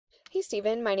Hey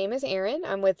Stephen, my name is Erin.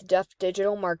 I'm with Duff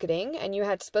Digital Marketing, and you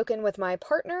had spoken with my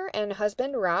partner and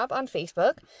husband Rob on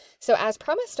Facebook. So as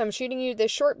promised, I'm shooting you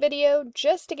this short video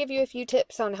just to give you a few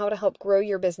tips on how to help grow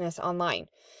your business online.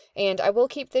 And I will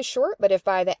keep this short, but if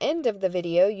by the end of the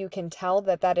video you can tell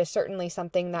that that is certainly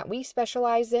something that we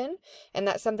specialize in, and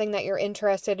that's something that you're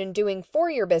interested in doing for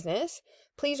your business,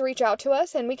 please reach out to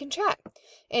us and we can chat.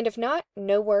 And if not,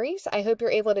 no worries. I hope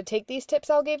you're able to take these tips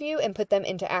I'll give you and put them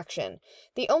into action.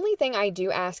 The only thing I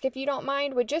do ask, if you don't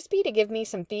mind, would just be to give me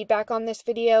some feedback on this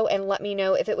video and let me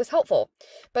know if it was helpful.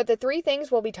 But the three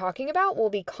things we'll be talking about will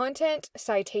be content,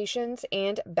 citations,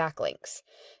 and backlinks.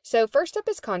 So first up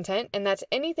is content, and that's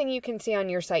anything you can see on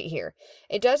your site here.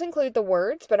 It does include the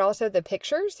words, but also the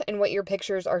pictures and what your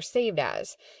pictures are saved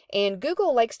as. And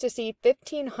Google likes to see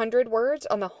 1,500 words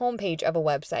on the homepage of a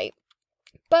website.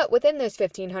 But within those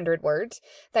 1,500 words,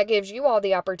 that gives you all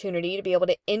the opportunity to be able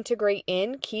to integrate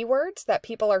in keywords that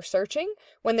people are searching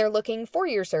when they're looking for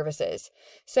your services.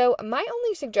 So my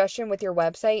only suggestion with your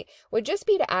website would just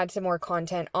be to add some more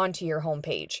content onto your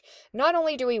homepage. Not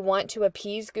only do we want to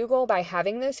appease Google by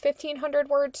having those 1,500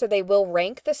 words so they will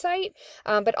rank the site,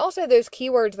 but also those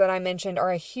keywords that I mentioned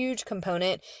are a huge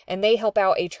component and they help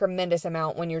out a tremendous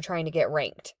amount when you're trying to get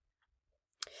ranked.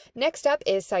 Next up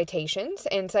is citations,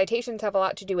 and citations have a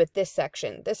lot to do with this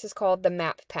section. This is called the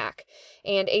map pack,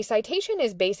 and a citation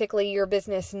is basically your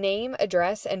business name,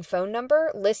 address, and phone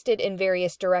number listed in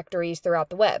various directories throughout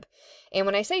the web. And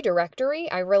when I say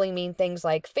directory, I really mean things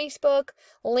like Facebook,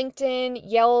 LinkedIn,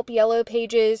 Yelp, Yellow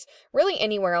Pages, really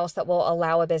anywhere else that will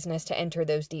allow a business to enter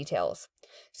those details.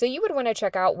 So you would want to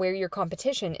check out where your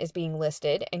competition is being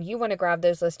listed, and you want to grab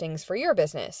those listings for your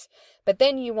business. But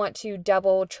then you want to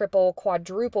double, triple,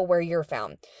 quadruple where you're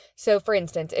found. So for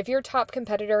instance, if your top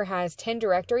competitor has 10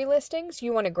 directory listings,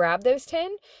 you want to grab those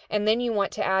 10, and then you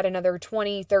want to add another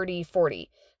 20, 30, 40.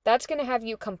 That's going to have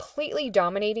you completely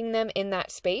dominating them in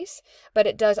that space, but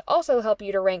it does also help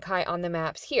you to rank high on the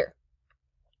maps here.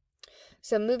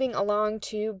 So moving along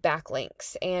to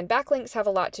backlinks, and backlinks have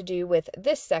a lot to do with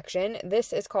this section.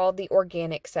 This is called the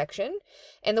organic section.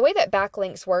 And the way that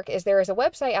backlinks work is there is a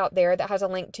website out there that has a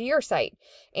link to your site,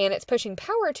 and it's pushing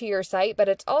power to your site, but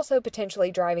it's also potentially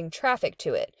driving traffic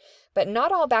to it. But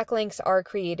not all backlinks are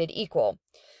created equal.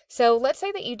 So let's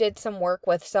say that you did some work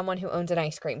with someone who owns an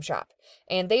ice cream shop,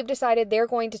 and they've decided they're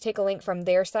going to take a link from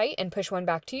their site and push one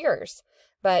back to yours.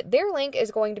 But their link is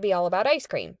going to be all about ice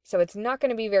cream, so it's not going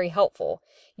to be very helpful.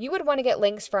 You would want to get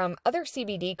links from other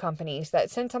CBD companies that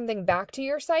send something back to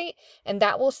your site, and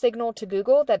that will signal to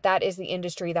Google that that is the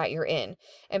industry that you're in.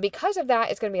 And because of that,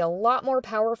 it's going to be a lot more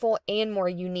powerful and more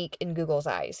unique in Google's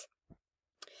eyes.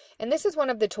 And this is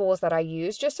one of the tools that I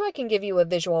use just so I can give you a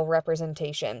visual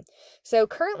representation. So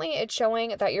currently it's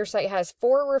showing that your site has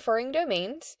 4 referring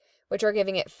domains, which are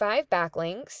giving it 5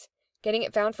 backlinks, getting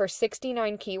it found for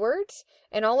 69 keywords,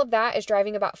 and all of that is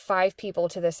driving about 5 people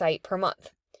to the site per month.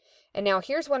 And now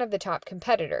here's one of the top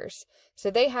competitors.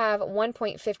 So they have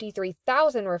 1.53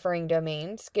 thousand referring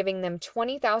domains, giving them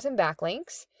 20,000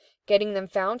 backlinks, getting them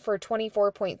found for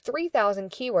 24.3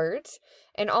 thousand keywords,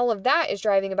 and all of that is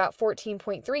driving about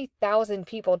 14.3 thousand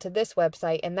people to this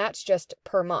website, and that's just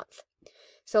per month.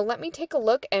 So let me take a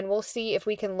look and we'll see if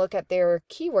we can look at their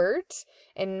keywords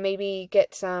and maybe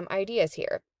get some ideas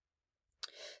here.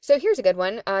 So here's a good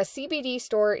one, CBD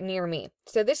store near me.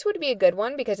 So this would be a good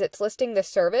one because it's listing the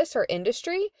service or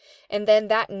industry, and then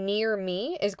that near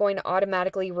me is going to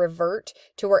automatically revert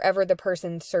to wherever the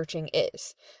person searching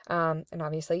is. And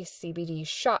obviously CBD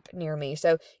shop near me.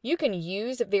 So you can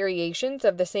use variations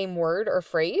of the same word or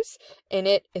phrase, and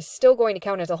it is still going to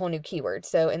count as a whole new keyword.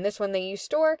 So in this one they use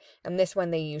store, and this one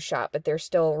they use shop, but they're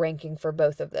still ranking for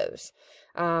both of those.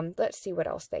 Let's see what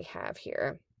else they have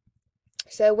here.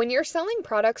 So when you're selling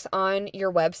products on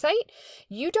your website,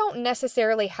 you don't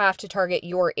necessarily have to target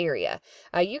your area.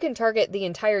 You can target the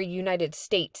entire United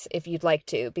States if you'd like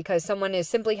to, because someone is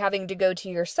simply having to go to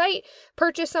your site,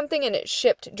 purchase something, and it's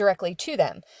shipped directly to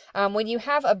them. When you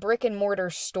have a brick and mortar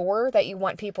store that you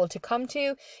want people to come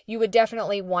to, you would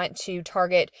definitely want to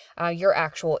target your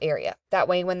actual area. That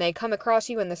way, when they come across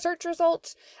you in the search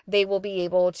results, they will be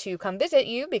able to come visit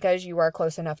you because you are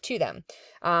close enough to them.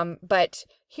 But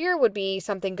here would be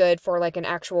something good for like an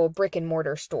actual brick and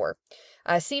mortar store.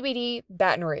 CBD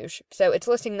Baton Rouge. So it's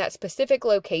listing that specific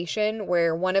location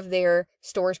where one of their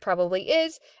stores probably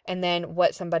is, and then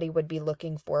what somebody would be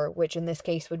looking for, which in this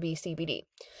case would be CBD.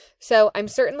 So I'm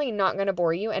certainly not going to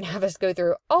bore you and have us go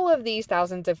through all of these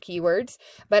thousands of keywords,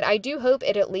 but I do hope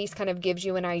it at least kind of gives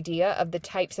you an idea of the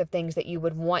types of things that you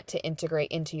would want to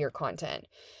integrate into your content.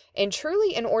 And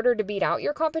truly, in order to beat out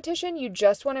your competition, you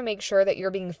just want to make sure that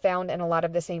you're being found in a lot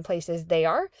of the same places they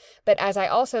are. But as I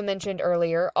also mentioned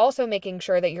earlier, also making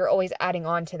sure that you're always adding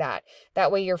on to that.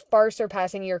 That way you're far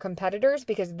surpassing your competitors,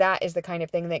 because that is the kind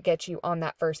of thing that gets you on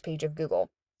that first page of Google.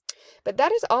 But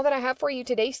that is all that I have for you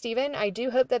today, Stephen. I do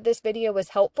hope that this video was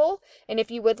helpful. And if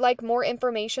you would like more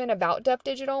information about Duff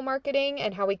Digital Marketing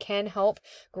and how we can help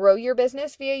grow your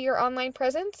business via your online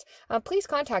presence, please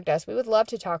contact us. We would love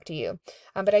to talk to you.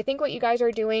 But I think what you guys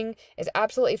are doing is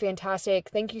absolutely fantastic.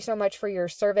 Thank you so much for your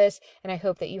service. And I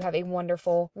hope that you have a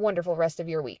wonderful, wonderful rest of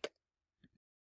your week.